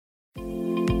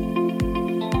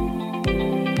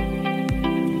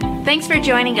Thanks for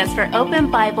joining us for Open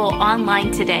Bible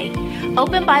Online today.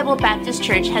 Open Bible Baptist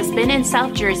Church has been in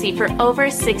South Jersey for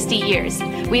over 60 years.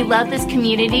 We love this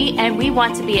community and we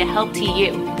want to be a help to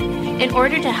you. In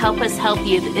order to help us help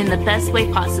you in the best way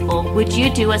possible, would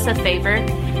you do us a favor?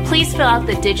 Please fill out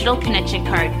the digital connection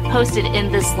card posted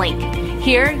in this link.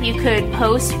 Here you could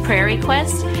post prayer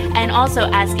requests and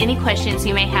also ask any questions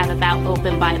you may have about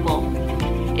Open Bible.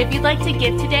 If you'd like to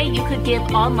give today, you could give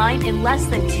online in less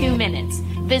than 2 minutes.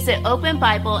 Visit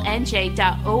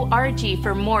openbiblenj.org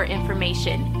for more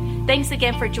information. Thanks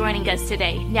again for joining us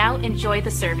today. Now enjoy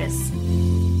the service.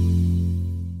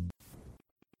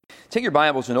 Take your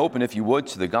Bibles and open, if you would,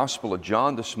 to the Gospel of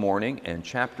John this morning and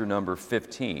chapter number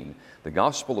 15. The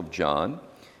Gospel of John,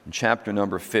 chapter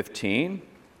number 15.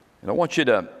 And I want you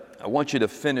to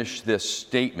finish this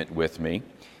statement with me,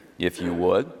 if you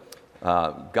would.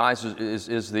 Guys,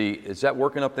 is that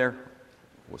working up there?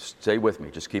 Well, stay with me.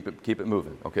 Just keep it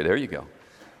moving. Okay, there you go.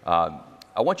 I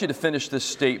want you to finish this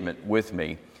statement with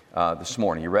me this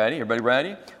morning. You ready? Everybody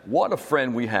ready? What a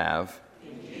friend we have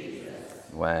in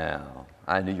Jesus. Wow,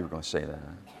 I knew you were going to say that.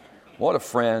 What a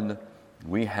friend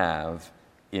we have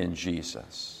in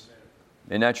Jesus.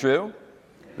 Isn't that true?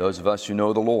 Those of us who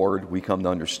know the Lord, we come to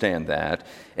understand that.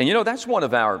 And you know, that is one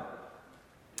of our,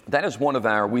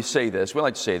 we say this, we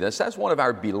like to say this, that's one of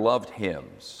our beloved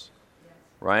hymns,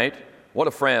 right? What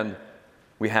a friend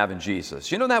we have in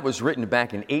Jesus. You know, that was written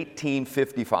back in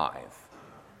 1855.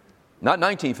 Not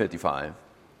 1955,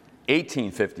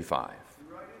 1855.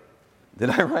 Did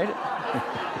I write it?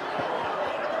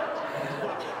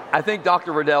 I think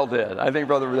Dr. Riddell did. I think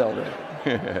Brother Riddell did.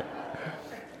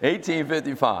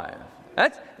 1855.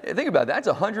 Think about that. That's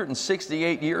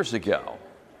 168 years ago.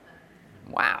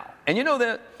 Wow. And you know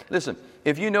that, listen,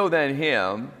 if you know that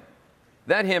hymn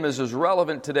is as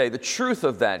relevant today. The truth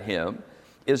of that hymn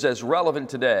is as relevant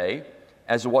today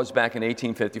as it was back in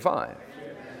 1855.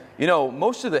 You know,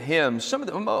 most of the hymns,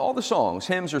 all the songs,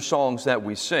 hymns are songs that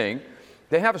we sing,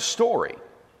 they have a story,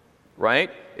 right?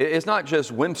 It's not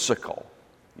just whimsical,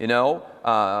 you know.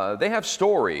 They have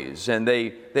stories, and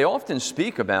they often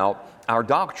speak about our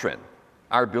doctrine,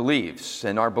 our beliefs,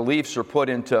 and our beliefs are put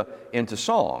into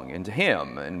song, into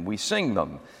hymn, and we sing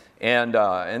them. And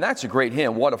that's a great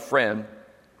hymn, What a Friend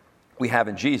We Have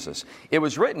in Jesus. It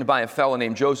was written by a fellow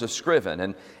named Joseph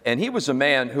Scriven, and he was a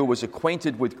man who was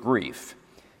acquainted with grief.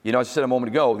 You know, as I said a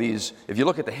moment ago, if you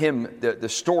look at the hymn, the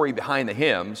story behind the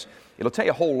hymns, it'll tell you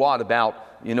a whole lot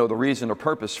about, you know, the reason or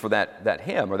purpose for that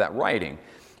hymn or that writing.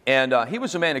 And he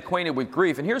was a man acquainted with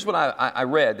grief, and here's what I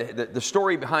read. The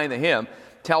story behind the hymn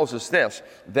tells us this,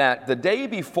 that the day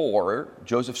before,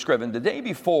 Joseph Scriven, the day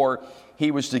before he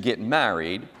was to get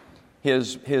married,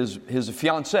 his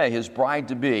fiancée, his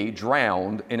bride-to-be,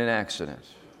 drowned in an accident.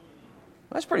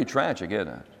 That's pretty tragic, isn't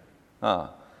it? I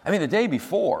mean, the day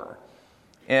before.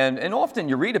 And often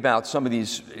you read about some of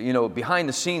these, you know,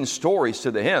 behind-the-scenes stories to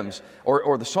the hymns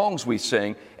or the songs we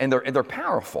sing, and they're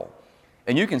powerful.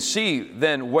 And you can see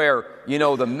then where, you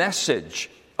know, the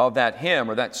message of that hymn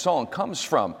or that song comes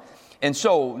from. And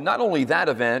so not only that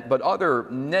event, but other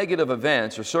negative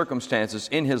events or circumstances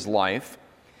in his life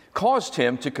caused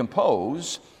him to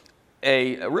compose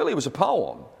it was a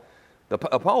poem.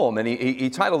 A poem, and he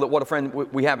titled it, What a Friend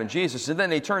We Have in Jesus, and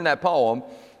then he turned that poem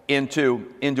into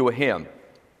a hymn.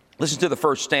 Listen to the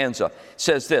first stanza. It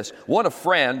says this, What a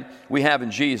friend we have in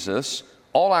Jesus,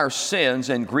 all our sins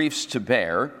and griefs to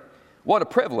bear. What a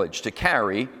privilege to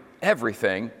carry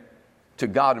everything to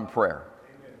God in prayer.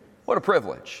 Amen. What a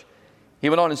privilege. He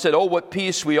went on and said, Oh, what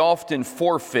peace we often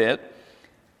forfeit.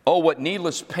 Oh, what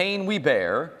needless pain we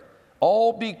bear.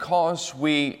 All because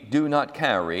we do not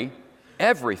carry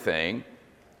everything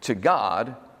to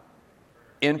God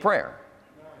in prayer.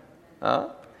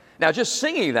 Now, just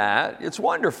singing that, it's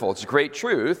wonderful. It's a great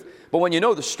truth. But when you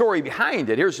know the story behind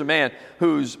it, here's a man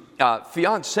whose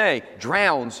fiancée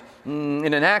drowns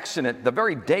in an accident the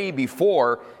very day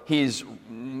before he's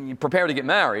prepared to get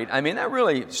married. I mean, that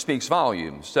really speaks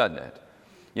volumes, doesn't it?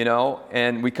 You know,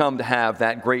 and we come to have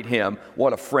that great hymn,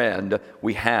 What a Friend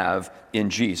We Have in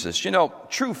Jesus. You know,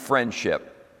 true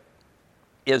friendship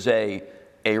is a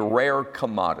rare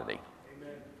commodity.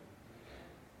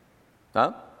 Amen.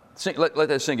 Huh? Let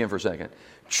that sink in for a second.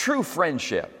 True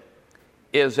friendship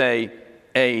is a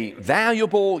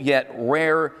valuable yet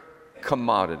rare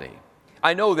commodity.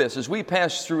 I know this as we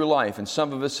pass through life, and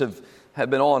some of us have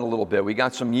been on a little bit. We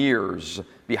got some years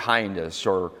behind us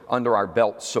or under our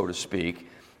belt, so to speak.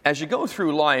 As you go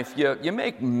through life, you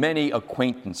make many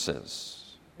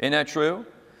acquaintances. Isn't that true?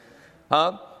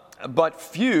 But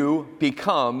few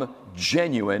become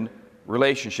genuine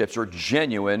relationships or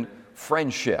genuine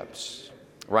friendships.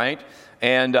 right?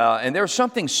 And there's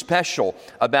something special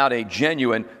about a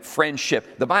genuine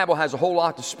friendship. The Bible has a whole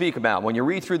lot to speak about. When you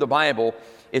read through the Bible,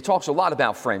 it talks a lot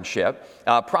about friendship.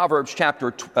 Proverbs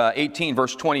chapter 18,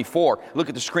 verse 24, look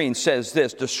at the screen, says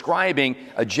this, describing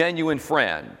a genuine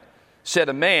friend, said,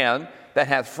 a man that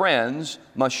hath friends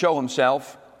must show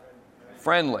himself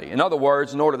friendly. In other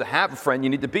words, in order to have a friend, you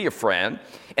need to be a friend.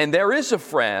 And there is a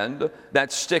friend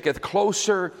that sticketh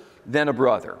closer than a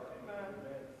brother.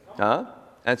 Huh?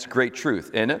 That's great truth,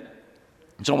 isn't it?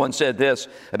 Someone said this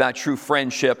about true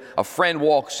friendship. A friend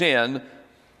walks in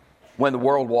when the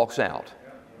world walks out.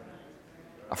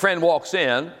 A friend walks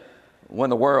in when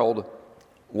the world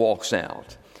walks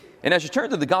out. And as you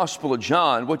turn to the Gospel of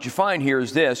John, what you find here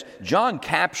is this. John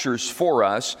captures for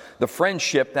us the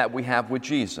friendship that we have with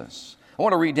Jesus. I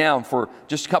want to read down for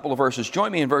just a couple of verses.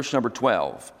 Join me in verse number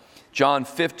 12. John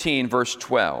 15, verse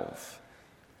 12.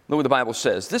 Look what the Bible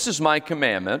says. This is my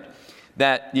commandment,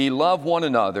 that ye love one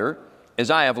another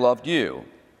as I have loved you.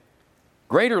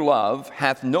 Greater love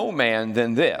hath no man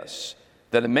than this,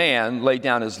 that a man lay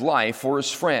down his life for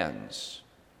his friends.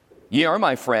 Ye are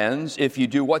my friends, if you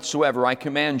do whatsoever I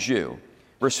command you.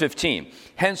 Verse 15,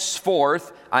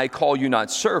 henceforth I call you not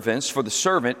servants, for the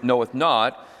servant knoweth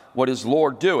not what his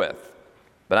Lord doeth.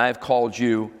 But I have called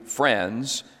you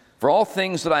friends, for all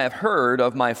things that I have heard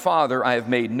of my Father I have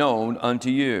made known unto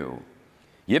you.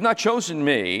 Ye have not chosen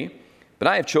me, but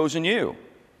I have chosen you,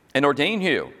 and ordained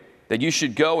you, that you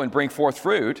should go and bring forth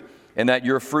fruit, and that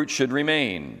your fruit should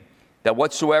remain, that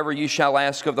whatsoever ye shall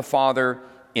ask of the Father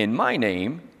in my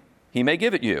name, he may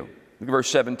give it you. Look at verse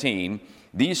 17.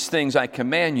 These things I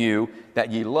command you,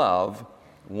 that ye love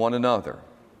one another.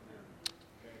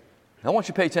 I want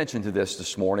you to pay attention to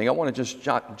this morning. I want to just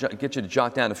get you to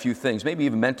jot down a few things, maybe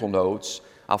even mental notes.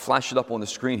 I'll flash it up on the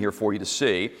screen here for you to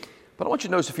see. But I want you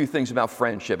to notice a few things about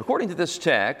friendship. According to this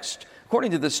text,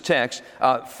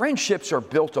 friendships are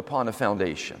built upon a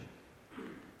foundation.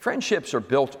 Friendships are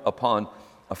built upon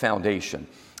a foundation.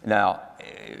 Now,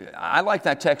 I like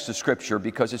that text of Scripture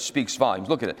because it speaks volumes.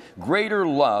 Look at it. Greater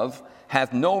love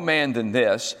hath no man than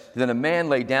this, than a man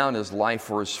lay down his life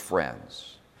for his friends.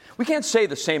 We can't say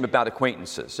the same about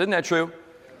acquaintances. Isn't that true?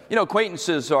 You know,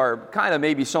 acquaintances are kind of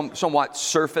maybe somewhat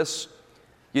surface.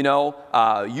 You know,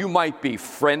 you might be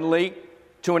friendly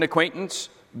to an acquaintance,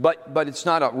 but it's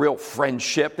not a real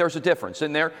friendship. There's a difference,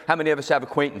 isn't there? How many of us have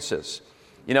acquaintances?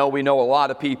 You know, we know a lot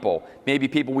of people, maybe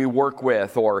people we work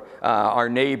with, or our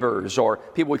neighbors, or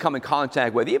people we come in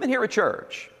contact with, even here at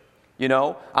church. You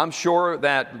know, I'm sure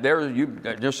that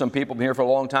there's some people been here for a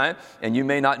long time, and you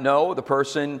may not know the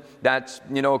person that's,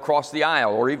 you know, across the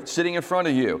aisle or even sitting in front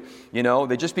of you. You know,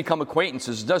 they just become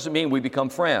acquaintances. It doesn't mean we become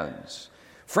friends.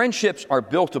 Friendships are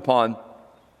built upon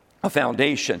a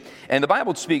foundation. And the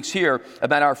Bible speaks here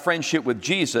about our friendship with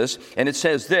Jesus, and it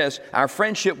says this, our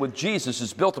friendship with Jesus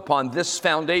is built upon this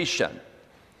foundation.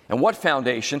 And what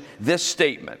foundation? This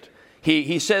statement.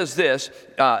 He says this,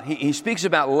 he speaks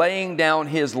about laying down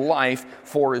his life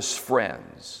for his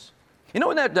friends. You know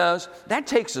what that does? That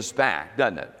takes us back,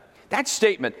 doesn't it? That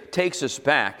statement takes us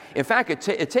back. In fact,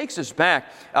 it takes us back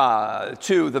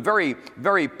to the very,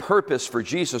 very purpose for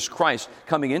Jesus Christ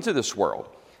coming into this world.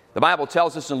 The Bible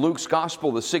tells us in Luke's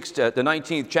Gospel, the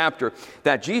 19th chapter,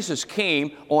 that Jesus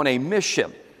came on a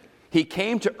mission. He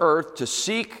came to earth to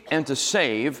seek and to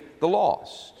save the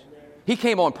lost. He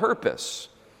came on purpose,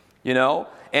 you know,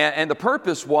 and the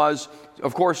purpose was,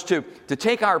 of course, to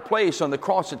take our place on the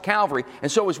cross at Calvary.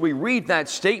 And so as we read that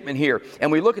statement here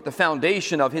and we look at the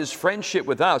foundation of his friendship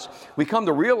with us, we come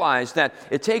to realize that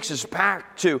it takes us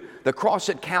back to the cross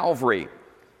at Calvary,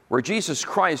 where Jesus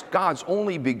Christ, God's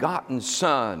only begotten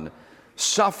Son,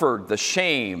 suffered the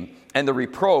shame and the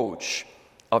reproach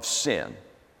of sin.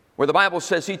 Where the Bible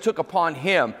says he took upon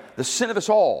him the sin of us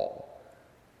all.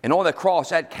 And on the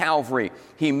cross at Calvary,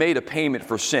 he made a payment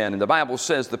for sin. And the Bible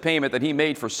says the payment that he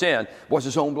made for sin was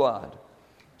his own blood.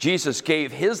 Jesus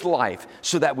gave his life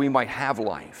so that we might have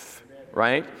life,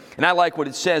 right? And I like what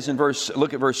it says in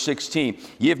look at verse 16.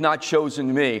 Ye have not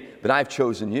chosen me, but I've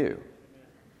chosen you.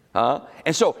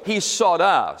 And so he sought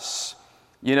us,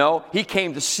 you know, he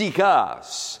came to seek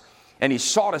us, and he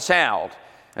sought us out.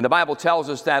 And the Bible tells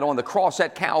us that on the cross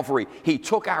at Calvary, he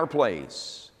took our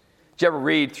place. Did you ever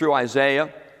read through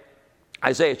Isaiah?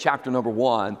 Isaiah chapter number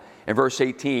 1 and verse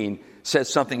 18 says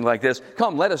something like this.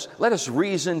 Come, let us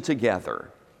reason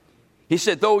together. He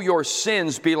said, though your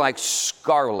sins be like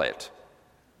scarlet,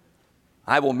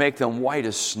 I will make them white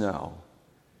as snow.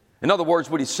 In other words,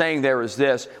 what he's saying there is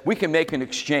this: we can make an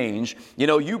exchange. You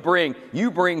know, you bring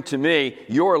to me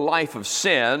your life of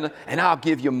sin, and I'll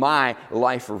give you my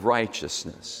life of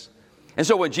righteousness. And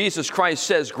so when Jesus Christ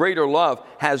says greater love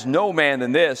has no man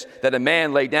than this, that a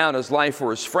man lay down his life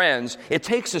for his friends, it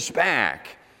takes us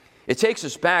back. It takes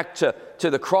us back to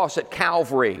the cross at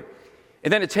Calvary.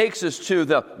 And then it takes us to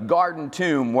the garden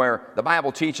tomb where the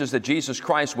Bible teaches that Jesus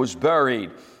Christ was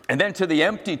buried. And then to the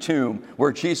empty tomb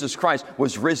where Jesus Christ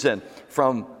was risen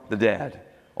from the dead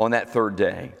on that third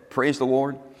day. Praise the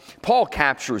Lord. Paul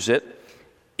captures it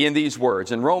in these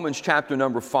words. In Romans chapter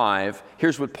number 5,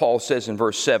 here's what Paul says in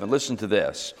verse 7. Listen to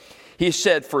this. He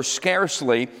said, "For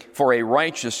scarcely for a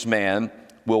righteous man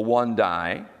will one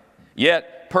die,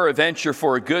 yet peradventure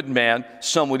for a good man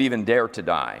some would even dare to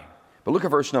die." But look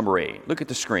at verse number 8. Look at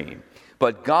the screen.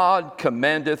 "But God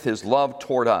commendeth his love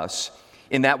toward us,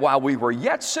 in that while we were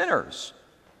yet sinners,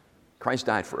 Christ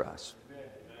died for us."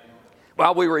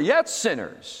 While we were yet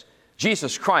sinners,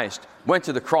 Jesus Christ went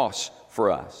to the cross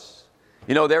for us.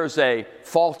 You know, there's a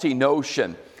faulty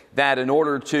notion that in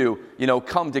order to,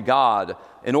 come to God,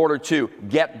 in order to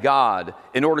get God,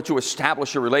 in order to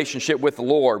establish a relationship with the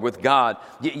Lord, with God,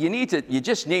 you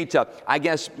just need to, I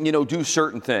guess, do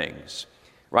certain things.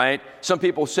 Right? Some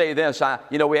people say this,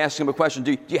 we ask them a question,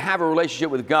 do you have a relationship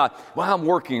with God? Well, I'm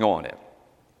working on it.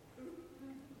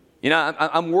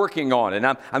 I'm working on it.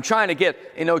 And I'm trying to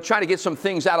get some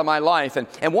things out of my life.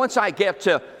 And once I get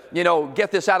to,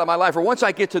 get this out of my life, or once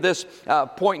I get to this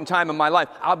point in time in my life,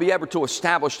 I'll be able to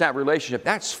establish that relationship.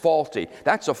 That's faulty.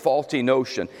 That's a faulty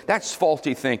notion. That's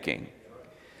faulty thinking.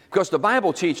 Because the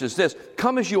Bible teaches this,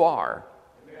 come as you are.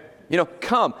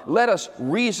 Come, let us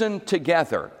reason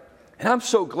together. And I'm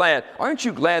so glad. Aren't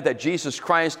you glad that Jesus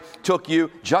Christ took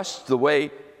you just the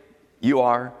way you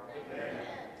are?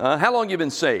 How long have you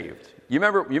been saved? You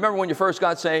remember when you first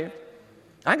got saved?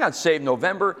 I got saved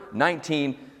November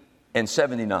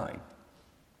 1979.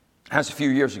 That's a few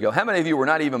years ago. How many of you were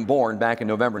not even born back in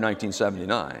November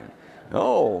 1979?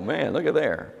 Oh, man, look at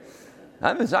there.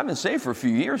 I've been saved for a few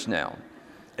years now.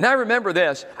 And I remember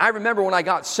this. I remember when I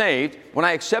got saved, when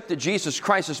I accepted Jesus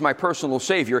Christ as my personal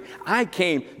Savior, I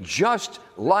came just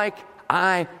like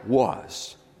I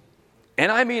was. And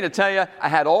I mean to tell you, I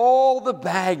had all the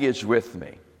baggage with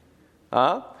me.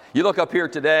 You look up here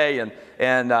today,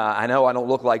 and I know I don't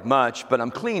look like much, but I'm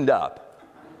cleaned up.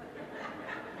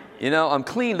 I'm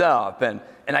cleaned up, and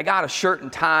I got a shirt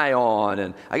and tie on,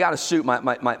 and I got a suit.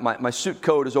 My suit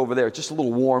coat is over there. It's just a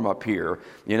little warm up here,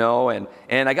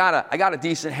 and I got a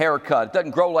decent haircut. It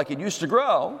doesn't grow like it used to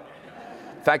grow.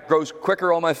 In fact, it grows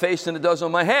quicker on my face than it does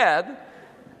on my head.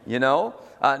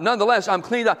 Nonetheless, I'm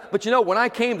cleaned up. But when I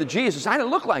came to Jesus, I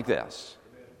didn't look like this.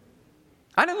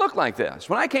 I didn't look like this.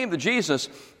 When I came to Jesus,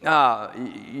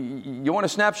 you want a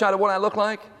snapshot of what I look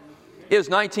like? It was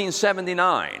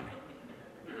 1979.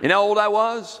 You know how old I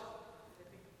was?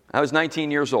 I was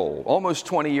 19 years old, almost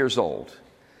 20 years old.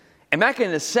 And back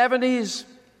in the 70s,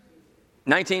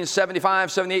 1975,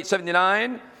 78,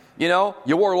 79, you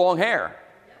wore long hair.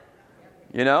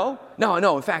 No,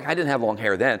 in fact, I didn't have long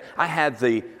hair then. I had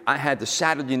the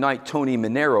Saturday night Tony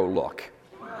Manero look.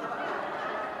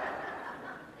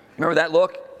 Remember that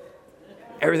look?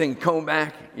 Everything combed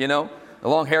back, The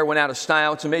long hair went out of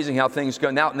style. It's amazing how things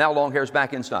go. Now long hair's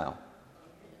back in style.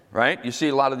 Right? You see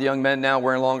a lot of the young men now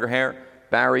wearing longer hair.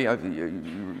 Barry,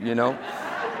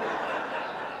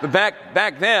 But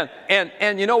back then,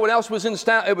 and you know what else was in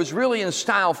style? It was really in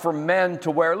style for men to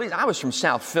wear. At least I was from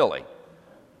South Philly,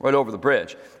 right over the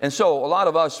bridge. And so a lot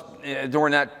of us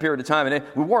during that period of time,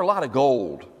 we wore a lot of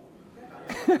gold.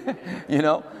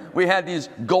 We had these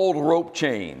gold rope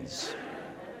chains,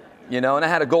 and I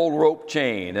had a gold rope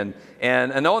chain.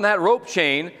 And on that rope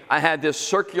chain, I had this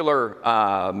circular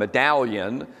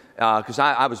medallion, because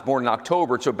I was born in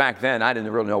October, so back then I didn't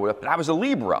really know what, but I was a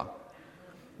Libra.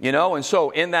 And so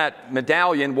in that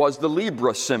medallion was the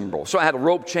Libra symbol. So I had a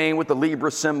rope chain with the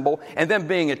Libra symbol. And then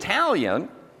being Italian,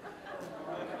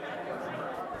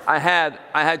 I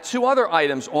had two other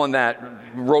items on that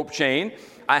rope chain.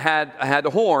 I had the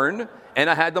horn, and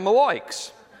I had the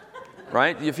Maloics,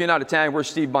 right? If you're not Italian, where's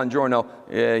Steve Bongiorno?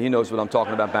 Yeah, he knows what I'm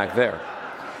talking about back there.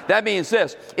 That means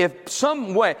this: if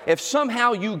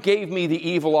somehow you gave me the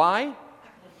evil eye,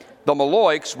 the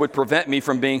Maloics would prevent me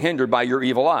from being hindered by your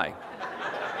evil eye.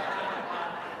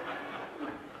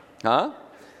 Huh?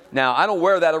 Now, I don't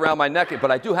wear that around my neck, but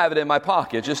I do have it in my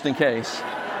pocket just in case.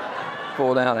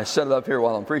 Pull it down. I set it up here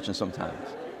while I'm preaching sometimes.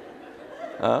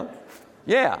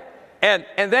 Yeah. And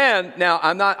then now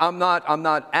I'm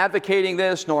not advocating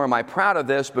this, nor am I proud of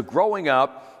this, but growing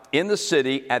up in the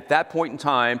city at that point in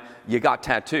time, you got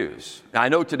tattoos. Now, I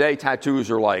know today tattoos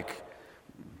are like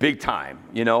big time,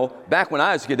 Back when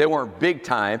I was a kid, they weren't big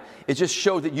time. It just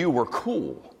showed that you were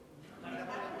cool.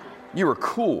 You were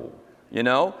cool,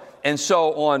 And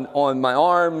so on my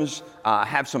arms, I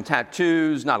have some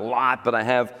tattoos, not a lot, but I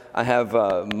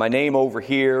have my name over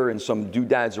here and some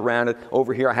doodads around it.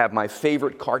 Over here I have my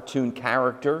favorite cartoon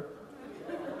character.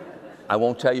 I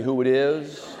won't tell you who it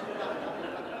is.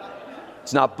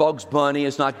 It's not Bugs Bunny,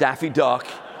 it's not Daffy Duck.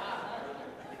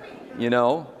 You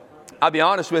know, I'll be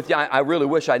honest with you, I really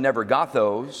wish I never got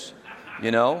those,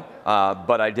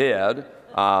 but I did.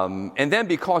 And then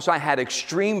because I had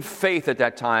extreme faith at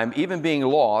that time, even being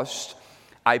lost,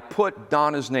 I put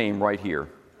Donna's name right here,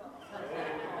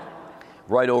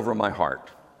 right over my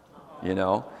heart,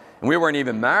 And we weren't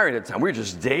even married at the time. We were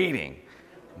just dating.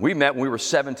 We met when we were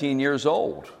 17 years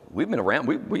old. We've been around.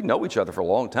 We know each other for a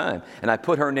long time. And I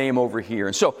put her name over here.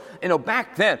 And so,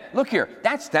 back then, look here,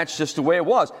 that's just the way it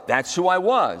was. That's who I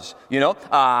was.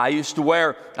 I used to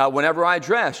wear, whenever I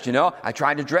dressed, I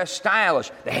tried to dress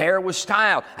stylish. The hair was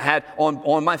styled. I had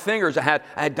on my fingers, I had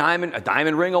a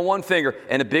diamond ring on one finger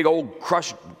and a big old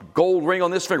crushed gold ring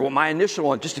on this finger with my initial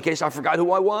on, just in case I forgot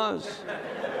who I was.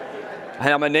 I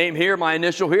had my name here, my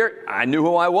initial here. I knew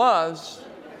who I was.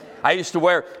 I used to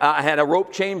wear, I had a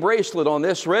rope chain bracelet on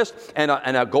this wrist and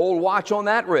a gold watch on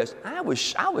that wrist. I was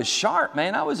sharp,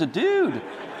 man. I was a dude.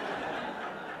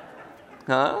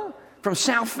 From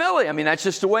South Philly. I mean, that's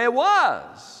just the way it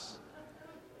was.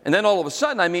 And then all of a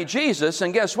sudden I meet Jesus,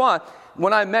 and guess what?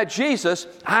 When I met Jesus,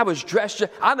 I was dressed.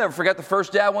 I'll never forget the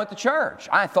first day I went to church.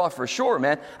 I thought for sure,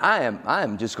 man, I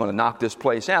am just going to knock this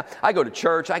place out. I go to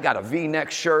church. I got a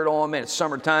V-neck shirt on, man. It's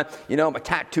summertime. My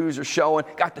tattoos are showing.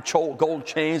 Got the gold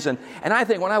chains. And I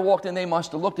think when I walked in, they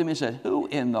must have looked at me and said, who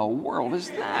in the world is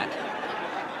that?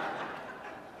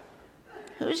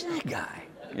 Who's that guy?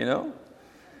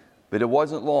 But it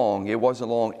wasn't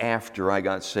long after I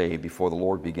got saved before the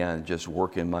Lord began to just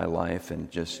work in my life and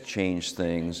just change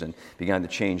things and began to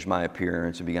change my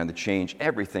appearance and began to change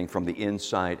everything from the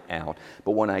inside out.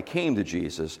 But when I came to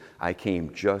Jesus, I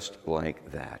came just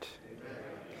like that.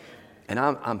 And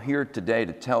I'm here today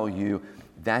to tell you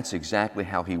that's exactly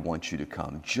how He wants you to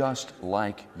come, just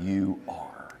like you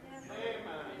are.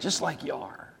 Just like you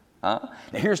are. Now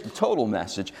here's the total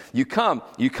message. You come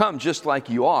just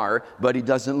like you are, but He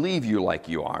doesn't leave you like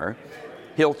you are.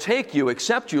 He'll take you,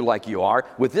 accept you like you are,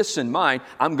 with this in mind: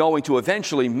 I'm going to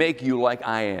eventually make you like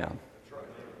I am.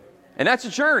 And that's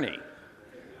a journey.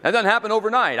 That doesn't happen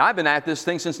overnight. I've been at this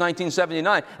thing since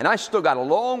 1979, and I still got a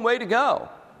long way to go.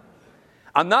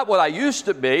 I'm not what I used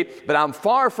to be, but I'm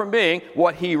far from being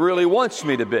what He really wants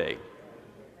me to be.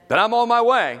 But I'm on my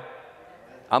way.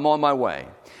 I'm on my way.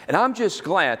 And I'm just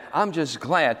glad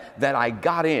that I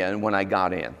got in when I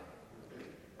got in.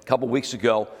 A couple weeks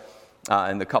ago,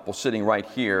 and the couple sitting right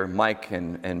here, Mike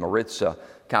and Maritza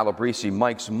Calabrese,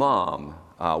 Mike's mom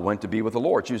went to be with the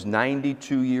Lord. She was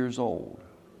 92 years old.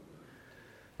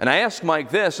 And I asked Mike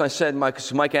this. I said,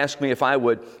 Mike asked me if I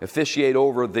would officiate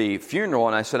over the funeral,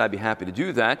 and I said I'd be happy to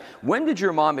do that. When did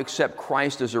your mom accept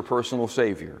Christ as her personal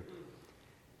Savior?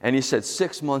 And he said,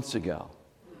 6 months ago.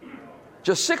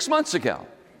 Just 6 months ago.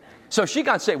 So she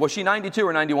got saved. Was she 92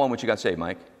 or 91 when she got saved,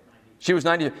 Mike? She was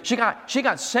 92. She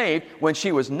got saved when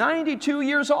she was 92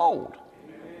 years old.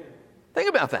 Think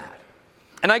about that.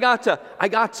 And I got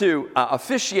to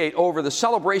officiate over the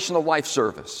Celebration of Life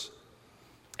service.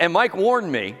 And Mike warned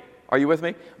me, are you with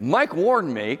me? Mike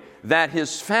warned me that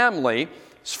his family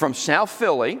is from South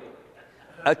Philly,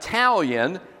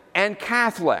 Italian, and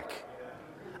Catholic.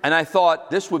 And I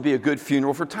thought this would be a good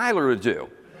funeral for Tyler to do.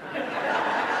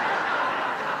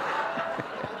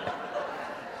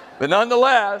 But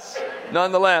nonetheless,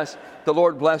 the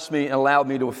Lord blessed me and allowed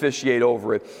me to officiate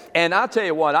over it. And I'll tell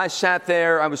you what, I sat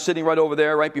there, I was sitting right over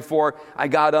there right before I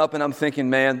got up, and I'm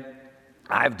thinking, man,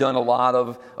 I've done a lot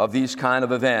of these kind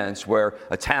of events where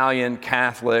Italian,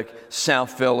 Catholic,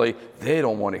 South Philly, they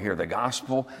don't want to hear the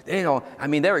gospel.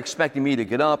 They're expecting me to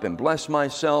get up and bless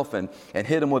myself and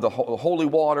hit them with the holy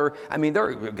water.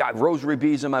 They've got rosary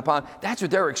beads in my pocket. That's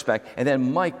what they're expecting. And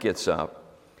then Mike gets up.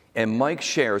 And Mike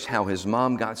shares how his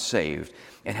mom got saved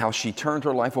and how she turned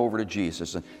her life over to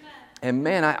Jesus. And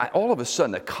man, I all of a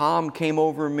sudden, a calm came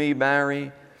over me,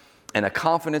 Barry, and a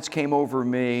confidence came over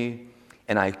me.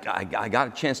 And I got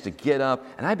a chance to get up,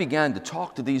 and I began to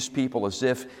talk to these people as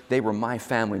if they were my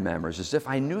family members, as if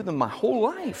I knew them my whole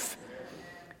life.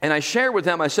 And I shared with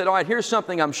them, I said, all right, here's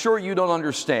something I'm sure you don't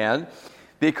understand,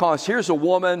 because here's a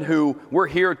woman who we're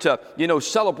here to,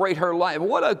 celebrate her life.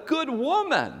 What a good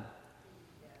woman.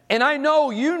 And I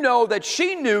know you know that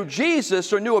she knew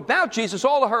Jesus or knew about Jesus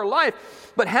all of her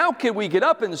life. But how can we get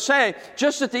up and say,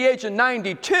 just at the age of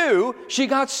 92, she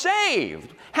got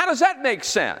saved? How does that make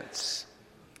sense?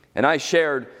 And I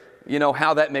shared,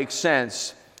 how that makes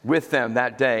sense with them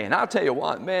that day. And I'll tell you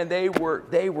what, man, they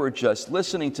were just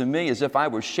listening to me as if I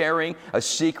was sharing a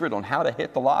secret on how to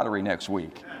hit the lottery next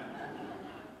week.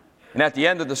 And at the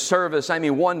end of the service, I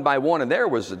mean, one by one, and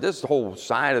this whole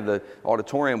side of the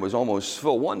auditorium was almost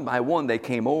full. One by one, they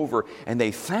came over and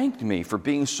they thanked me for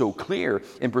being so clear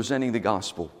in presenting the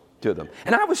gospel to them.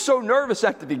 And I was so nervous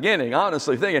at the beginning,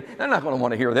 honestly, thinking, they're not going to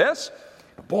want to hear this.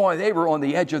 But boy, they were on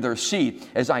the edge of their seat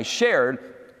as I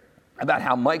shared about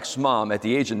how Mike's mom, at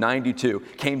the age of 92,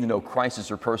 came to know Christ as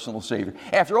her personal Savior.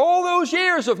 After all those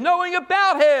years of knowing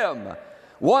about Him,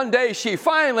 one day she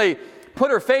finally put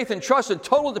her faith and trust and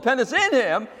total dependence in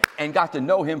Him and got to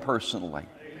know Him personally.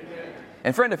 Amen.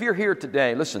 And friend, if you're here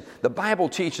today, listen, the Bible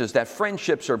teaches that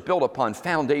friendships are built upon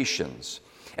foundations.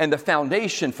 And the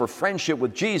foundation for friendship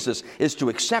with Jesus is to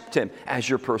accept Him as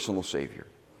your personal Savior.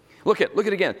 Look at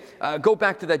it again. Go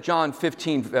back to that John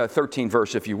 13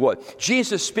 verse, if you would.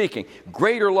 Jesus speaking,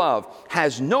 greater love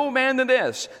has no man than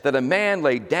this, that a man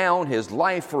lay down his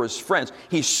life for his friends.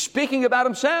 He's speaking about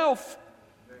Himself.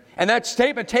 And that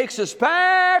statement takes us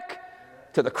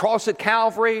back to the cross at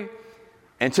Calvary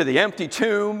and to the empty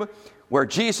tomb where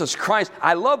Jesus Christ,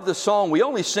 I love the song, we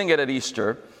only sing it at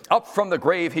Easter, up from the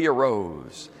grave He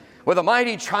arose, with a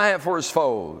mighty triumph for His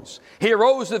foes. He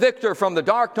arose the victor from the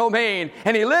dark domain,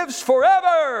 and He lives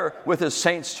forever with His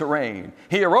saints to reign.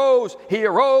 He arose,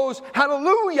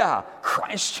 hallelujah,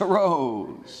 Christ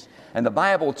arose. And the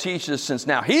Bible teaches since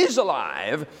now He's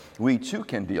alive, we too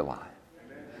can be alive.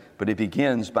 But it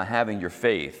begins by having your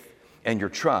faith and your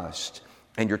trust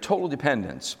and your total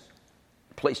dependence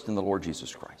placed in the Lord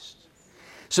Jesus Christ.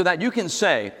 So that you can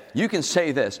say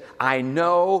this, I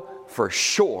know for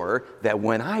sure that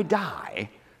when I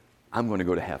die, I'm going to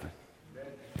go to heaven.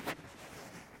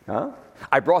 Huh?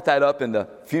 I brought that up in the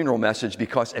funeral message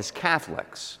because as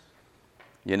Catholics,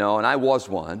 and I was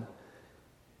one,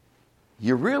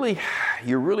 you really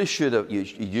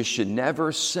should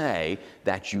never say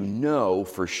that you know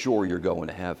for sure you're going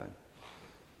to heaven.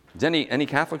 Is any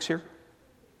Catholics here?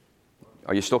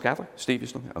 Are you still Catholic? Steve, you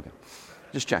still? Okay.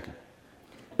 Just checking.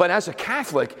 But as a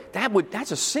Catholic,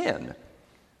 that's a sin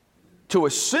to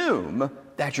assume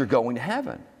that you're going to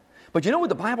heaven. But you know what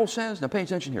the Bible says? Now pay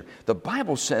attention here. The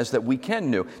Bible says that we can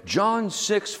know. John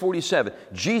 6:47,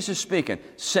 Jesus speaking,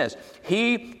 says,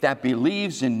 he that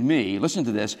believes in me, listen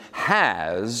to this,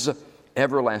 has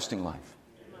everlasting life.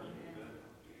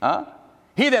 Huh?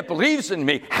 He that believes in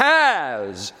me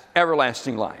has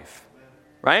everlasting life.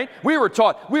 Right? We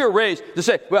were raised to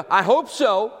say, well, I hope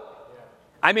so.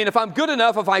 I mean, if I'm good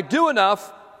enough, if I do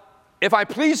enough, if I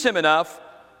please Him enough,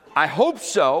 I hope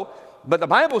so. But the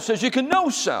Bible says you can know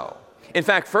so. In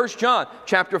fact, 1 John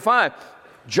chapter 5,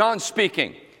 John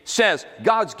speaking, says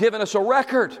God's given us a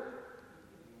record.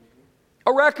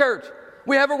 A record.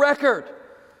 We have a record.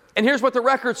 And here's what the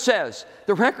record says.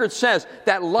 The record says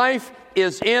that life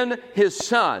is in His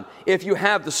Son. If you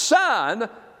have the Son,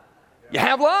 you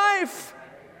have life.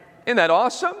 Isn't that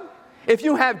awesome? If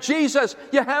you have Jesus,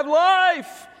 you have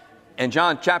life. And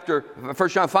 1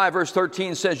 John 5 verse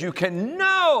 13 says you can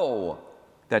know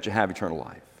that you have eternal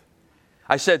life.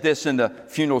 I said this in the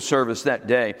funeral service that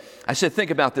day. I said,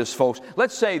 think about this, folks.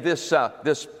 Let's say this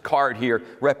card here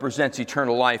represents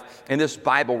eternal life, and this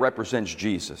Bible represents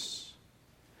Jesus.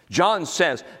 John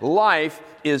says, life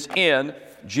is in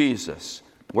Jesus.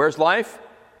 Where's life?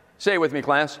 Say it with me,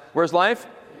 class. Where's life?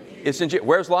 It's in Jesus.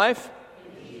 Where's life?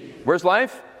 Where's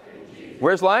life?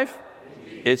 Where's life?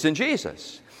 It's in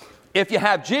Jesus. If you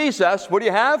have Jesus, what do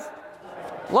you have?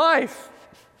 Life.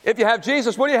 If you have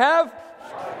Jesus, what do you have?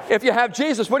 If you have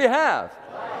Jesus, what do you have?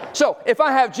 So, if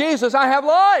I have Jesus, I have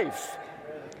life.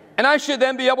 And I should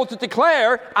then be able to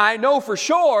declare, I know for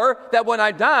sure that when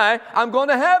I die, I'm going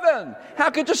to heaven. How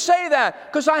could you say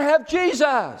that? Because I have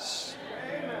Jesus.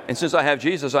 And since I have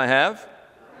Jesus, I have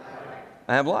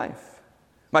life.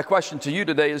 My question to you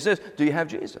today is this: do you have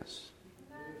Jesus?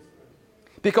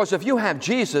 Because if you have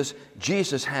Jesus,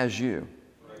 Jesus has you.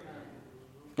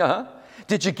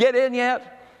 Did you get in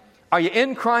yet? Are you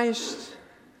in Christ?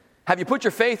 Have you put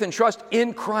your faith and trust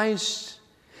in Christ?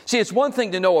 See, it's one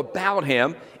thing to know about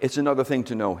Him. It's another thing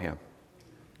to know Him.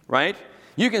 Right?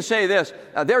 You can say this.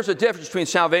 There's a difference between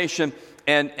salvation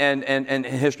and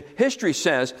history. History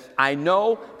says, I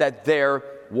know that there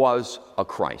was a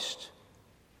Christ.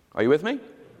 Are you with me?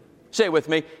 Say it with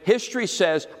me. History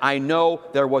says, I know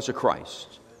there was a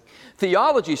Christ.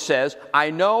 Theology says, I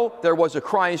know there was a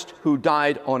Christ who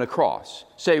died on a cross.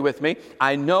 Say with me,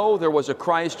 I know there was a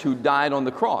Christ who died on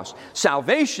the cross.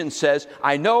 Salvation says,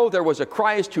 I know there was a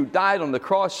Christ who died on the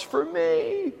cross for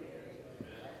me.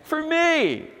 For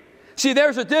me. See,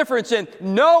 there's a difference in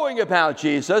knowing about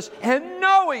Jesus and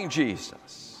knowing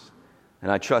Jesus.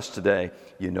 And I trust today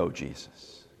you know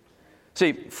Jesus.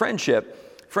 See, friendship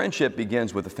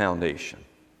begins with a foundation.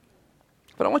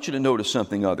 But I want you to notice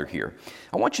something other here.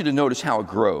 I want you to notice how it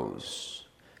grows.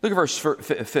 Look at verse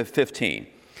 15.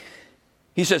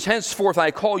 He says, henceforth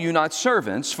I call you not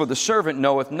servants, for the servant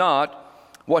knoweth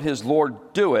not what his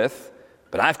Lord doeth,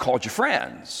 but I've called you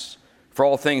friends. For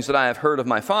all things that I have heard of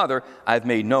my Father, I have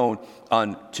made known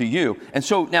unto you. And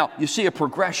so now you see a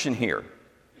progression here,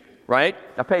 right?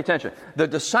 Now pay attention. The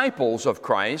disciples of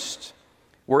Christ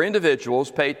were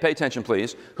individuals, pay attention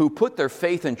please, who put their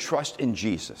faith and trust in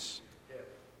Jesus,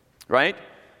 right?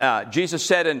 Jesus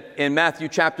said in Matthew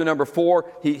chapter number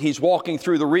 4, he's walking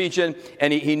through the region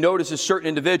and he notices certain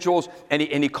individuals and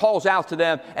he calls out to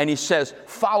them and he says,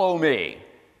 follow me.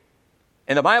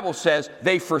 And the Bible says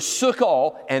they forsook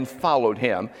all and followed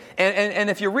him. And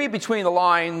if you read between the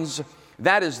lines,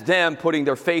 that is them putting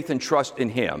their faith and trust in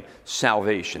him,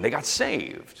 salvation. They got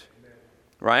saved,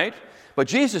 right? But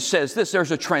Jesus says this,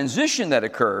 there's a transition that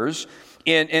occurs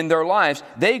in their lives.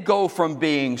 They go from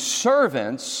being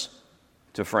servants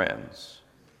to friends.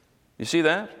 You see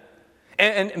that?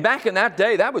 And back in that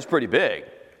day, that was pretty big.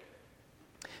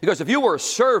 Because if you were a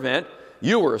servant,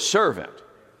 you were a servant.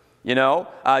 You know,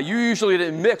 you usually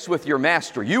didn't mix with your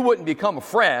master. You wouldn't become a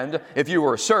friend if you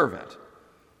were a servant,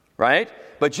 right?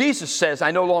 But Jesus says,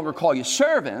 I no longer call you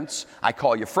servants, I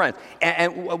call you friends.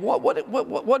 And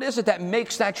what is it that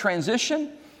makes that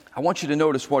transition? I want you to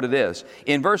notice what it is.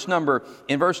 In verse number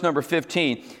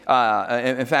 15,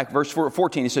 in fact, verse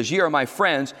 14, he says, ye are my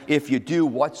friends if you do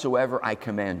whatsoever I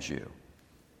command you.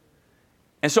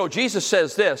 And so Jesus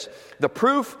says this, the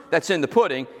proof that's in the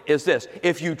pudding is this,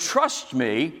 if you trust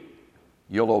me,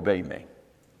 you'll obey me.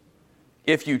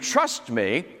 If you trust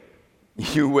me,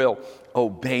 you will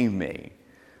obey me.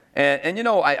 And you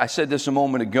know, I said this a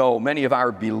moment ago, many of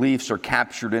our beliefs are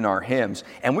captured in our hymns.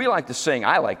 And we like to sing,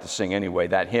 I like to sing anyway,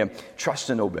 that hymn, Trust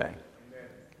and Obey. Amen.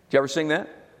 Do you ever sing that?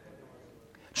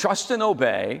 Trust and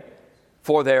obey,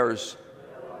 for there's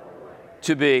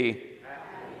to be,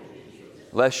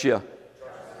 lest you.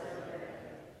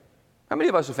 How many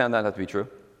of us have found that not to be true?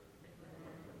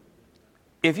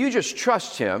 If you just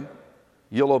trust him,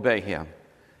 you'll obey him.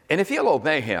 And if you'll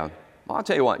obey him, well, I'll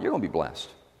tell you what, you're going to be blessed.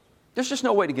 There's just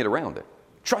no way to get around it.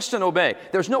 Trust and obey.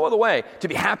 There's no other way to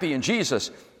be happy in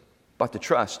Jesus but to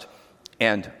trust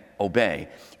and obey.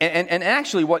 And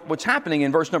actually what's happening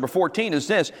in verse number 14 is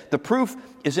this. The proof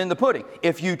is in the pudding.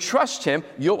 If you trust him,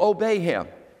 you'll obey him.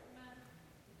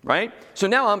 Right? So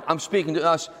now I'm speaking to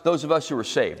us, those of us who are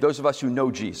saved, those of us who know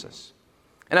Jesus.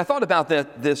 And I thought about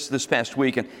that this past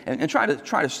week and try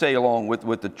to stay along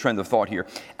with the trend of thought here.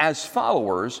 As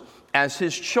followers, as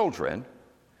his children,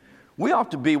 we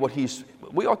ought to be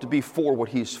for what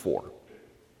he's for.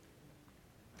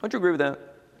 Don't you agree with that?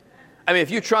 I mean,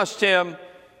 if you trust him,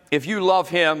 if you love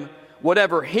him,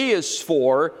 whatever he is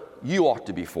for, you ought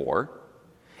to be for.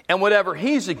 And whatever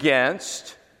he's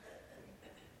against,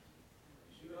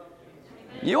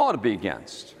 you ought to be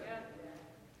against.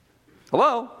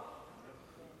 Hello?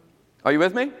 Are you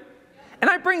with me? And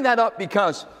I bring that up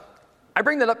because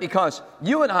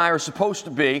you and I are supposed to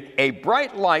be a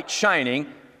bright light shining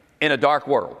in a dark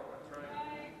world.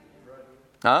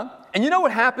 Huh? And you know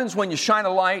what happens when you shine a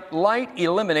light? Light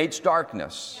eliminates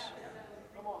darkness.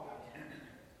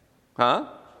 Huh?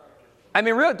 I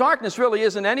mean, real darkness really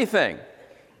isn't anything.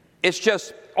 It's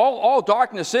just all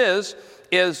darkness is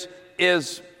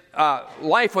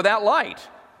life without light.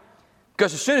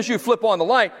 Because as soon as you flip on the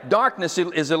light, darkness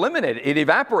is eliminated. It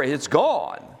evaporates. It's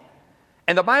gone.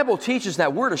 And the Bible teaches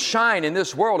that we're to shine in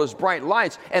this world as bright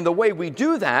lights. And the way we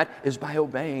do that is by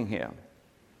obeying him.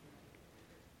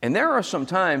 And there are some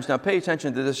times, now pay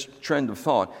attention to this trend of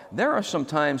thought. There are some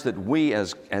times that we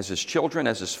as his children,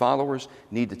 as his followers,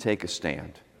 need to take a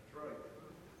stand.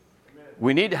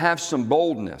 We need to have some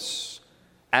boldness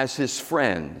as his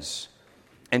friends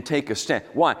and take a stand.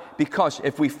 Why? Because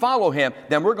if we follow him,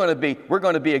 then we're going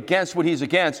to be against what he's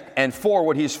against and for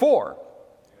what he's for.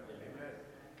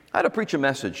 I had to preach a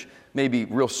message maybe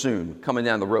real soon coming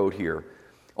down the road here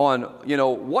on,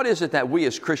 what is it that we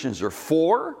as Christians are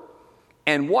for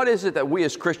and what is it that we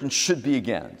as Christians should be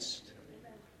against?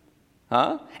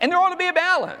 Huh? And there ought to be a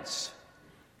balance,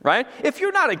 right? If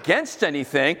you're not against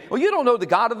anything, well, you don't know the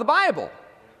God of the Bible.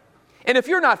 And if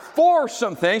you're not for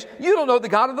some things, you don't know the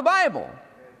God of the Bible.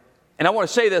 And I want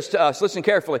to say this to us, listen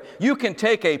carefully. You can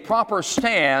take a proper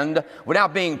stand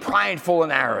without being prideful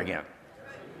and arrogant.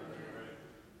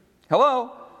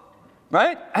 Hello?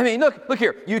 Right? I mean, look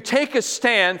here. You take a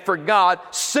stand for God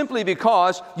simply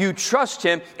because you trust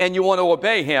Him and you want to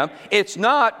obey Him. It's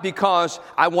not because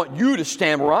I want you to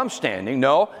stand where I'm standing.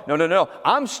 No.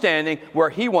 I'm standing where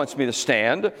He wants me to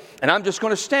stand, and I'm just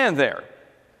going to stand there.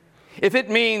 If it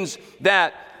means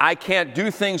that I can't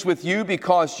do things with you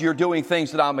because you're doing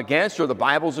things that I'm against or the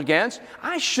Bible's against,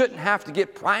 I shouldn't have to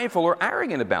get prideful or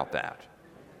arrogant about that.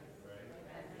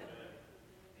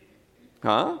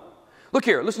 Huh? Look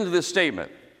here, listen to this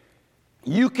statement.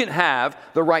 You can have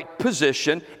the right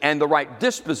position and the right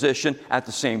disposition at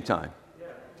the same time.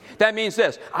 That means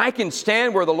this: I can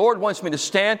stand where the Lord wants me to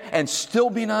stand and still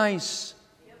be nice.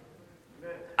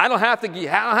 I don't have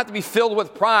to be filled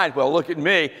with pride. Well, look at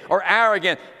me. Or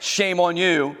arrogant. Shame on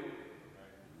you.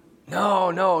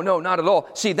 No, not at all.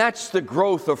 See, that's the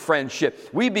growth of friendship.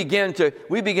 We begin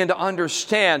to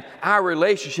understand our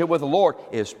relationship with the Lord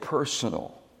is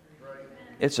personal.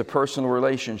 It's a personal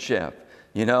relationship,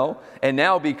 you know. And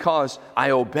now because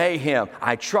I obey Him,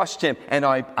 I trust Him, and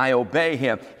I obey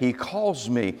Him, He calls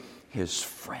me His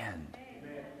friend.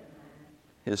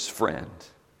 His friend.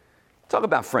 Talk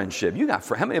about friendship. You got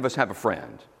how many of us have a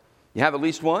friend? You have at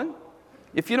least one?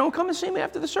 If you don't, come and see me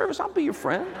after the service. I'll be your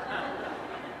friend.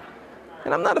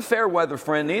 And I'm not a fair weather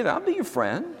friend either. I'll be your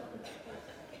friend.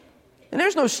 And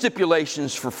there's no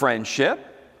stipulations for friendship.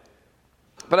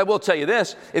 But I will tell you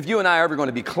this: if you and I are ever going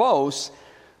to be close,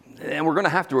 and we're going to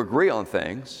have to agree on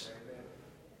things.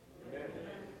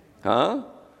 Huh?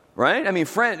 Right? I mean,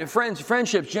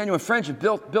 friendships, genuine friendship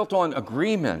built on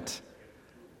agreement.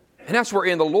 And that's where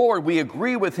in the Lord we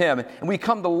agree with Him, and we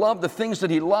come to love the things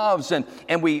that He loves, and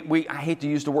we I hate to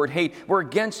use the word hate, we're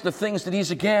against the things that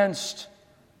He's against.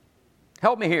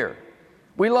 Help me here.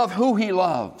 We love who He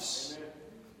loves.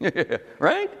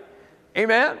 Right?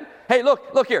 Amen? Hey,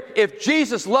 look here. If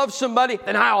Jesus loves somebody,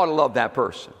 then I ought to love that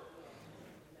person.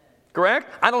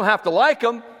 Correct? I don't have to like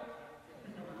them,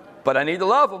 but I need to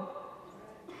love them.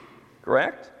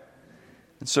 Correct?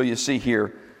 And so you see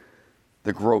here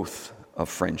the growth of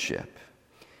friendship.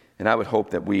 And I would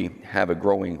hope that we have a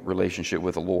growing relationship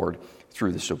with the Lord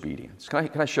through this obedience. Can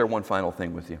I share one final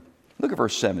thing with you? Look at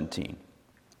verse 17.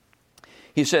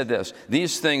 He said this: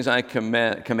 "These things I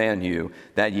command you,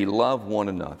 that ye love one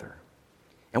another."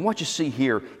 And what you see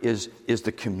here is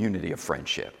the community of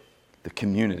friendship. The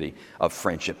community of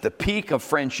friendship. The peak of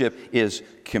friendship is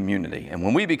community. And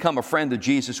when we become a friend of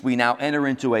Jesus, we now enter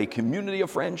into a community of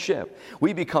friendship.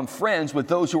 We become friends with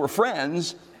those who are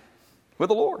friends with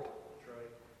the Lord.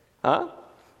 Huh?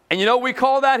 And you know what we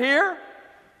call that here?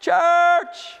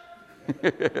 Church.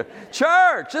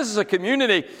 Church. This is a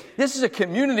community. This is a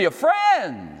community of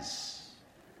friends.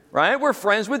 Right? We're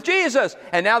friends with Jesus.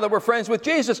 And now that we're friends with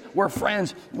Jesus, we're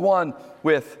friends one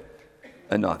with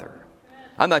another.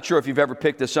 I'm not sure if you've ever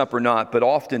picked this up or not, but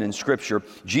often in Scripture,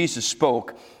 Jesus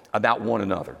spoke about one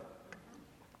another.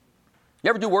 You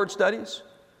ever do word studies?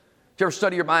 Do you ever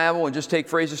study your Bible and just take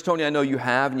phrases? Tony, I know you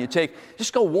have. And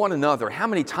just go one another. How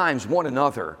many times one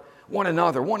another, one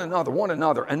another, one another, one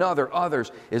another, another,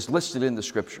 others is listed in the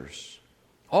Scriptures?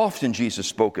 Often Jesus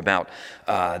spoke about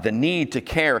the need to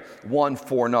care one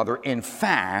for another. In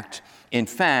fact,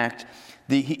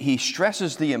 he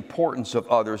stresses the importance of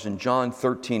others in John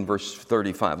 13, verse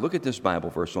 35. Look at this Bible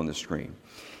verse on the screen.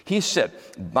 He said,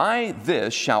 "By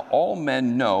this shall all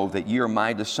men know that ye are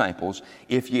my disciples,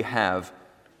 if ye have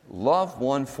love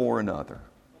one for another."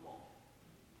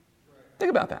 Think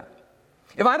about that.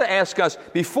 If I had to ask us,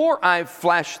 before I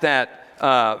flash that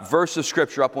verse of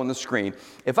Scripture up on the screen,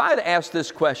 if I had to ask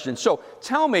this question, so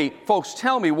tell me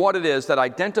what it is that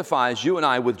identifies you and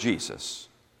I with Jesus.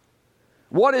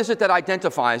 What is it that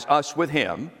identifies us with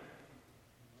Him?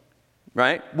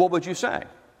 Right? What would you say?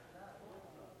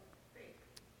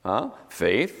 Huh?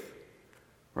 Faith.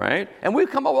 Right? And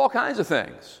we've come up with all kinds of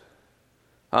things.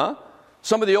 Huh?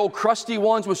 Some of the old crusty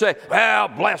ones would say, "Well,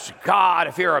 bless God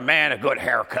if you're a man, a good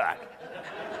haircut."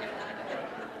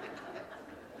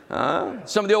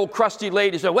 Some of the old crusty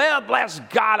ladies say, "Well, bless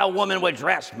God, a woman would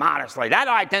dress modestly." That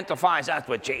identifies us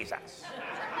with Jesus.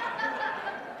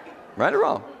 Right or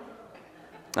wrong?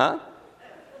 Huh?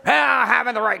 Well,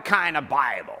 having the right kind of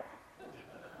Bible.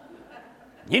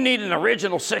 You need an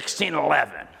original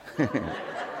 1611.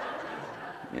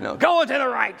 Going to the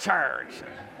right church.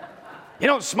 You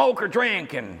don't smoke or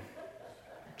drink and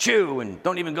chew and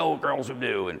don't even go with girls who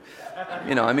do. And,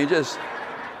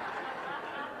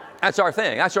 that's our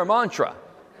thing. That's our mantra.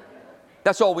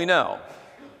 That's all we know.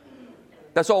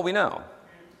 That's all we know.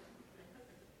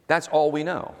 That's all we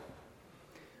know.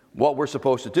 What we're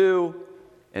supposed to do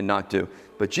and not do.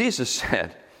 But Jesus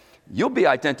said, you'll be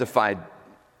identified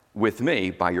with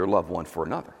me by your love one for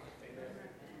another.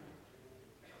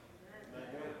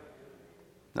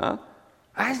 Huh?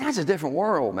 That's a different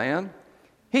world, man.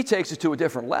 He takes it to a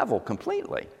different level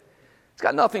completely. It's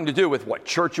got nothing to do with what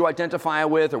church you identify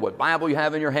with or what Bible you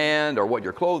have in your hand or what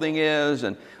your clothing is.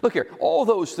 And look here, all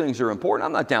those things are important.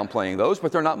 I'm not downplaying those,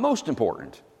 but they're not most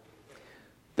important.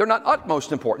 They're not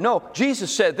utmost important. No,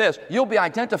 Jesus said this, you'll be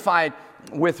identified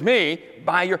with me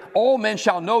by all men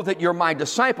shall know that you're my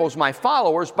disciples, my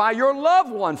followers, by your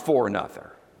love one for another.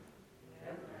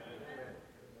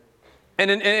 And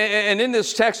in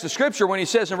this text of Scripture, when he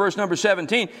says in verse number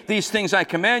 17, these things I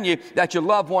command you, that you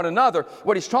love one another,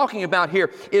 what he's talking about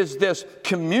here is this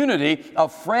community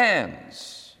of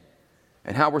friends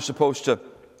and how we're supposed to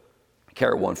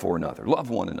care one for another, love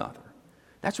one another.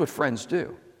 That's what friends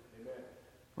do,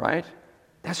 right?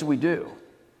 That's what we do.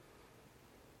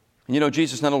 And you know,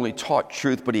 Jesus not only taught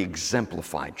truth, but he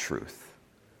exemplified truth.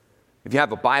 If you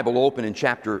have a Bible open in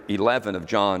chapter 11 of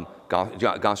John,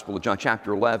 Gospel of John,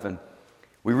 chapter 11,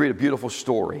 we read a beautiful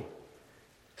story.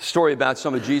 A story about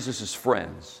some of Jesus'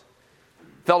 friends.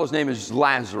 The fellow's name is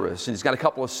Lazarus, and he's got a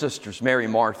couple of sisters, Mary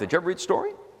and Martha. Did you ever read the story?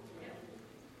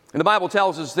 And the Bible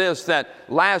tells us this, that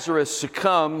Lazarus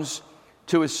succumbs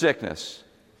to his sickness.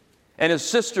 And his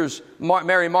sisters,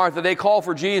 Mary and Martha, they call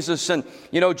for Jesus. And,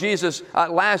 you know, Jesus,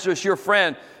 Lazarus, your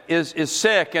friend, is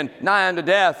sick and nigh unto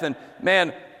death. And,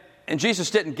 man, and Jesus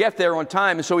didn't get there on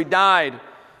time, and so he died.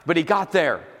 But he got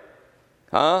there.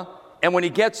 Huh? And when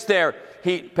he gets there,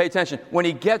 pay attention, when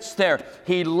he gets there,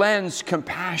 he lends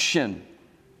compassion.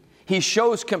 He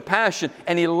shows compassion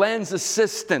and he lends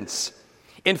assistance.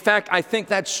 In fact, I think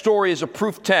that story is a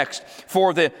proof text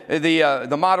for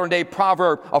the modern day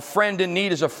proverb, a friend in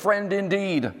need is a friend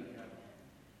indeed.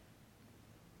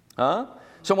 Huh?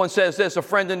 Someone says this, a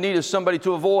friend in need is somebody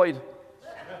to avoid.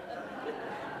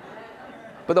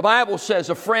 But the Bible says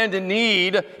a friend in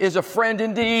need is a friend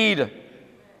indeed.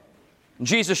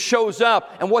 Jesus shows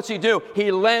up, and what's he do? He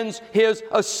lends his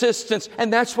assistance,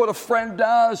 and that's what a friend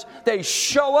does. They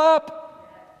show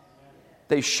up.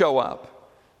 They show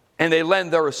up, and they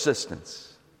lend their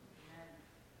assistance.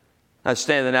 I was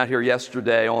standing out here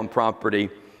yesterday on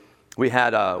property. We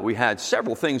had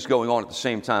several things going on at the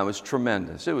same time. It was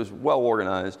tremendous. It was well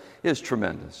organized. It was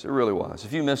tremendous. It really was.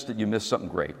 If you missed it, you missed something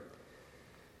great.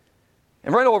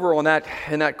 And right over in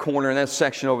that corner, in that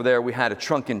section over there, we had a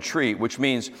trunk and treat, which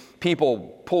means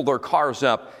people pulled their cars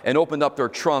up and opened up their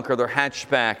trunk or their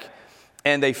hatchback,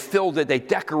 and they filled it, they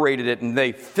decorated it, and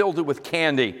they filled it with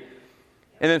candy.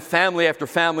 And then family after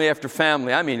family after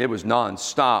family, I mean, it was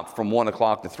nonstop from 1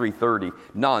 o'clock to 3:30,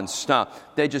 nonstop.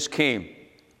 They just came.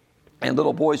 And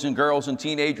little boys and girls and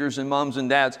teenagers and moms and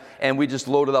dads, and we just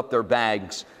loaded up their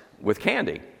bags with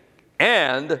candy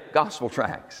and gospel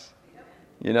tracts,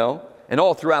 you know. And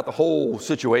all throughout the whole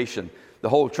situation, the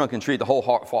whole trunk and treat, the whole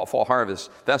fall harvest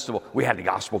festival, we had the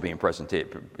gospel being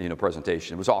presentation.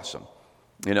 It was awesome,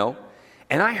 you know.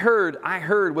 And I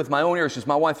heard with my own ears, because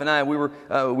my wife and I, we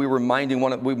were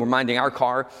minding our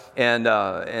car, and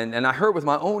I heard with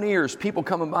my own ears people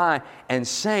coming by and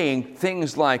saying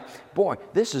things like, "Boy,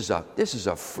 this is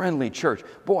a friendly church.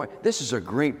 Boy, this is a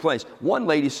great place." One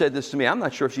lady said this to me. I'm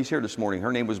not sure if she's here this morning.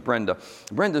 Her name was Brenda.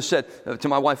 Brenda said to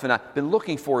my wife and I, "Been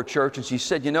looking for a church," and she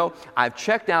said, "You know, I've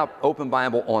checked out Open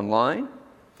Bible online,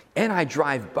 and I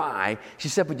drive by." She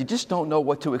said, "But you just don't know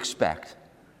what to expect."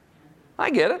 I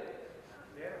get it.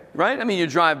 Right? I mean, you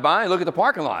drive by and look at the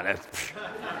parking lot.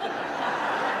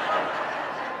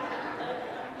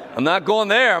 I'm not going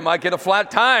there. I might get a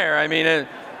flat tire. I mean,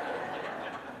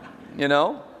 you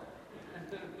know.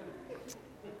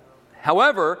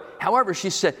 However, she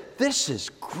said, "This is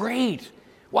great."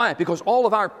 Why? Because all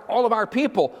of our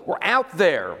people were out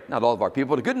there. Not all of our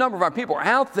people, but a good number of our people were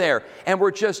out there, and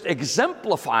we're just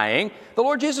exemplifying the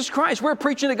Lord Jesus Christ. We're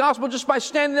preaching the gospel just by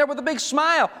standing there with a big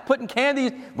smile, putting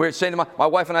candy. We're saying to my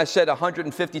wife and I said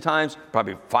 150 times,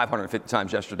 probably 550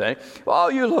 times yesterday, "Oh,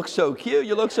 you look so cute.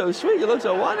 You look so sweet. You look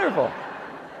so wonderful."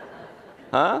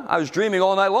 Huh? I was dreaming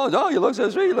all night long. "Oh, you look so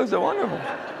sweet. You look so wonderful."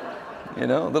 You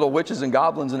know, little witches and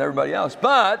goblins and everybody else.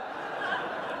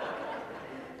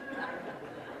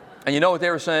 And you know what they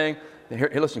were saying?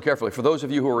 Here, listen carefully. For those of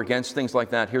you who are against things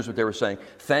like that, here's what they were saying.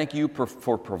 "Thank you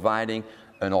for providing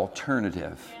an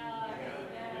alternative."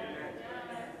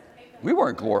 We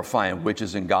weren't glorifying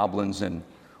witches and goblins, and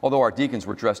although our deacons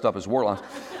were dressed up as warlocks,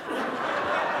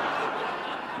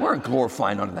 we weren't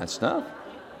glorifying none of that stuff.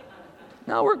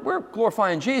 No, we're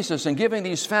glorifying Jesus and giving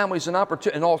these families an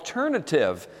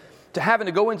alternative to having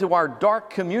to go into our dark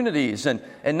communities and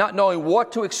not knowing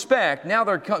what to expect. Now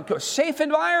they're a safe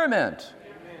environment.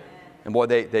 Amen. And boy,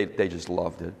 they just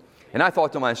loved it. And I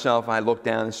thought to myself, I looked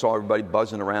down and saw everybody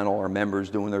buzzing around, all our members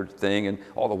doing their thing and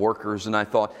all the workers. And I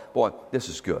thought, boy, this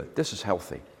is good. This is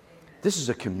healthy. This is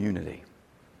a community,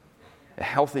 a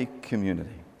healthy community.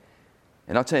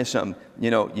 And I'll tell you something,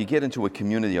 you get into a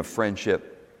community of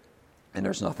friendship and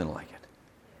there's nothing like it.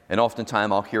 And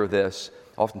oftentimes I'll hear this.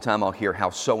 Oftentimes I'll hear how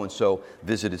so-and-so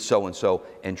visited so-and-so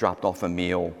and dropped off a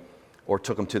meal or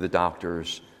took them to the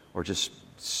doctors or just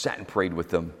sat and prayed with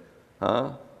them.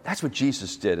 That's what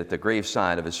Jesus did at the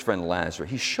graveside of his friend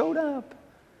Lazarus. He showed up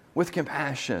with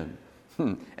compassion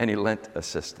and he lent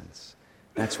assistance.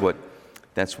 That's what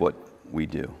we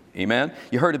do. Amen?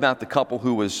 You heard about the couple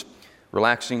who was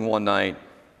relaxing one night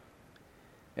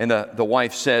and the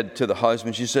wife said to the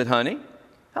husband, she said, honey,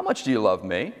 how much do you love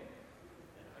me?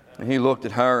 And he looked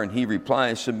at her and he replied,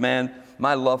 he said, man,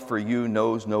 my love for you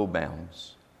knows no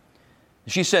bounds.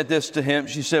 She said this to him.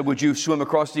 She said, would you swim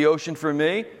across the ocean for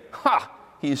me? Ha!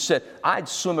 He said, I'd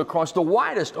swim across the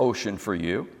widest ocean for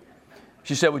you.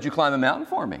 She said, would you climb a mountain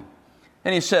for me?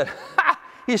 And he said, ha!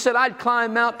 He said, I'd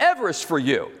climb Mount Everest for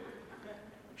you.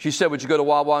 She said, would you go to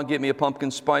Wawa and get me a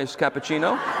pumpkin spice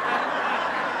cappuccino?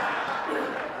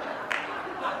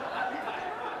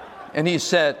 And he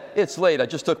said, it's late. I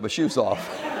just took my shoes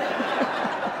off.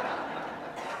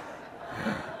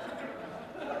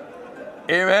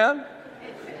 Amen?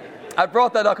 I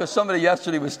brought that up because somebody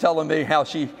yesterday was telling me how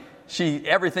she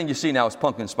everything you see now is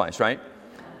pumpkin spice, right?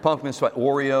 Pumpkin spice,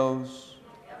 Oreos.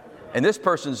 And this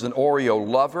person's an Oreo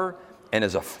lover and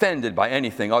is offended by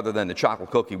anything other than the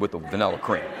chocolate cookie with the vanilla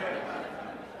cream.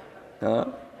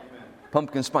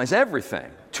 Pumpkin spice everything.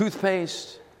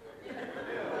 Toothpaste.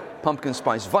 Pumpkin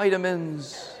spice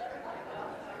vitamins.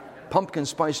 Pumpkin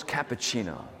spice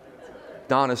cappuccino.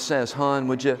 Donna says, hon,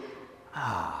 would you...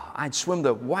 I'd swim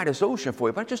the widest ocean for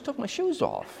you, but I just took my shoes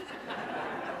off.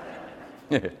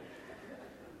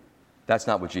 That's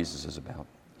not what Jesus is about.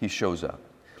 He shows up.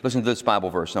 Listen to this Bible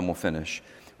verse, and we'll finish.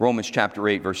 Romans chapter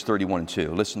 8, verse 31 and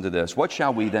 2. Listen to this. What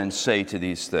shall we then say to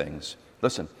these things?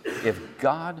 Listen, if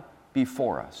God be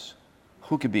for us,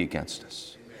 who could be against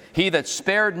us? He that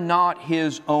spared not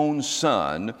his own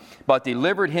son, but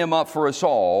delivered him up for us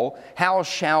all, how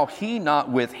shall he not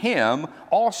with him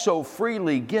also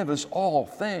freely give us all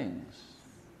things?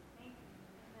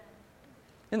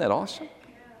 Isn't that awesome?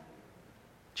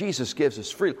 Jesus gives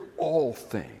us freely all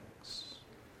things.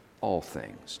 All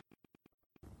things.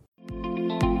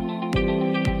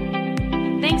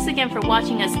 Thanks again for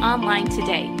watching us online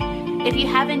today. If you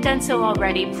haven't done so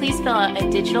already, please fill out a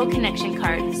digital connection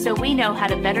card so we know how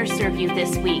to better serve you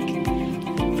this week.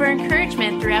 For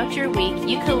encouragement throughout your week,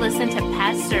 you can listen to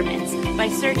past sermons by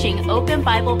searching Open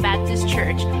Bible Baptist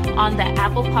Church on the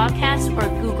Apple Podcast or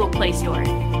Google Play Store.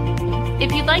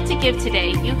 If you'd like to give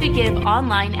today, you could give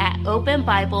online at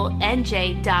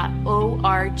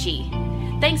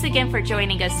openbiblenj.org. Thanks again for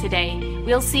joining us today.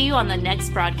 We'll see you on the next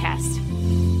broadcast.